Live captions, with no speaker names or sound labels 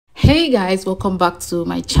Hey guys, welcome back to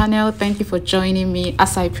my channel. Thank you for joining me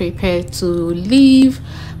as I prepare to leave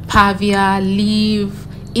Pavia, leave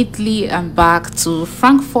Italy and back to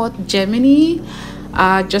Frankfurt, Germany.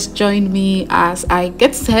 Just join me as I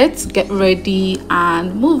get set, get ready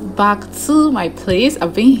and move back to my place.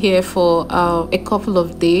 I've been here for a couple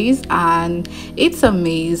of days and it's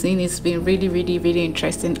amazing. It's been really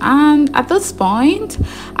interesting, and at this point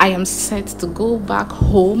I am set to go back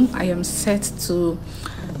home. I am set to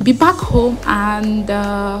be back home and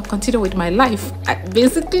continue with my life.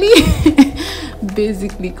 Basically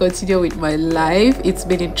continue with my life. It's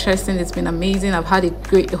been interesting, it's been amazing. I've had a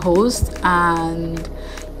great host, and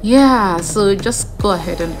yeah, so just go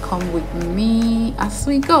ahead and come with me as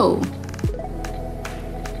we go.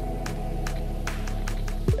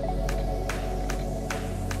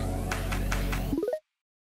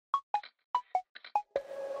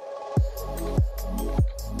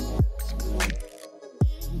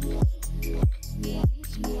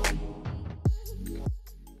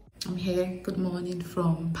 I'm here. Good morning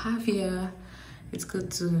from Pavia. It's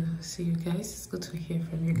good to see you guys. It's good to hear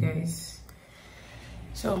from you guys.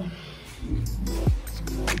 So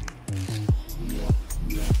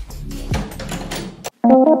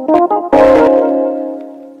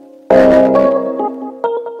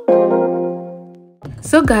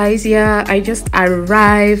guys, yeah, I just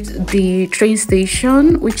arrived the train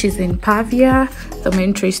station, which is in Pavia, the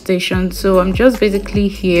main train station. So I'm just basically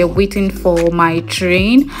here waiting for my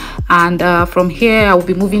train, and from here I will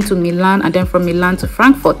be moving to Milan, and then from Milan to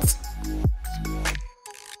Frankfurt.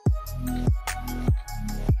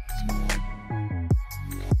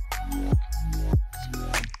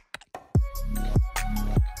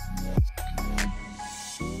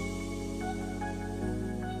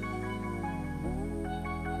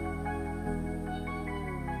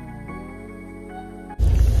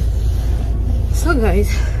 So guys,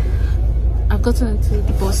 I've gotten into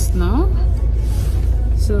the bus now,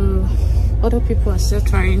 so other people are still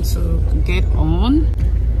trying to get on.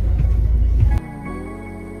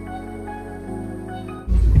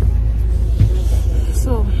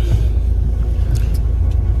 So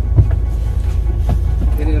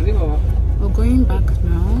we're going back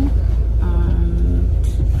now, and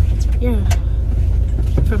yeah,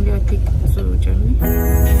 from there I take to Germany.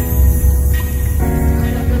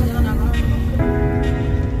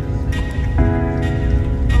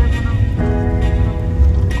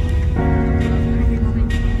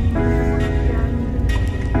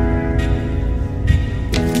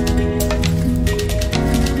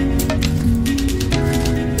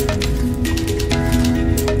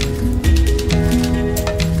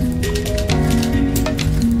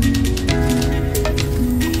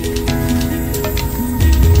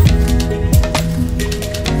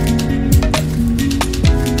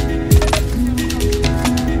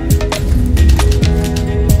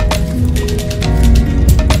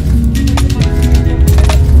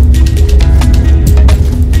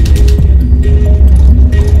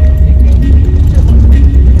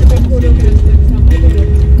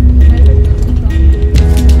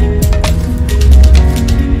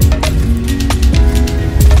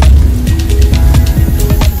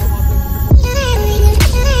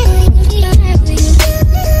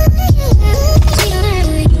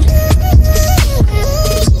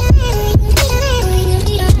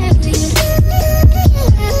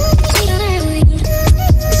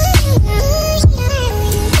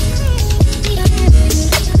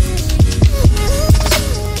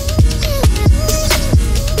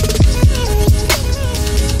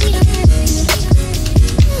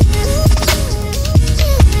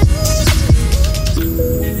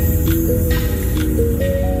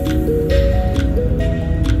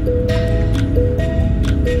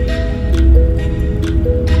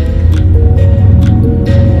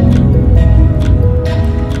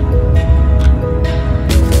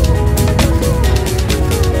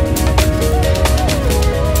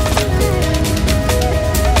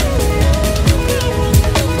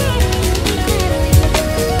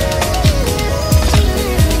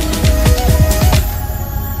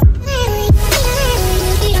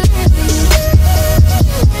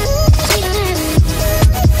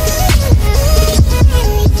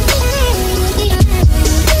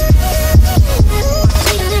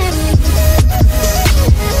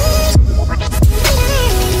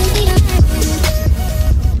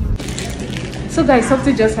 So guys,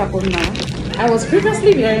 something just happened now. I was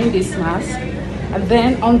previously wearing this mask, and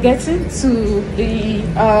then on getting to the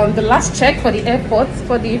last check for the airport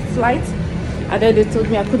for the flight, and then they told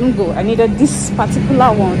me I couldn't go. I needed this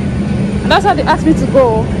particular one, and that's how they asked me to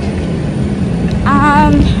go.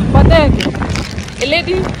 And but then a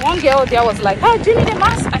lady, one girl there was like, "Hey, do you need a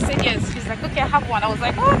mask?" I said yes. I have one. I was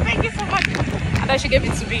like, oh, thank you so much. And then she gave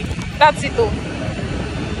it to me. That's it though.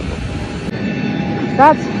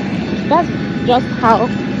 That's just how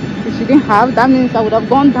she didn't have. That means I would have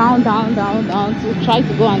gone down to try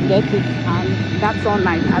to go and get it, and that's not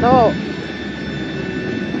nice at all.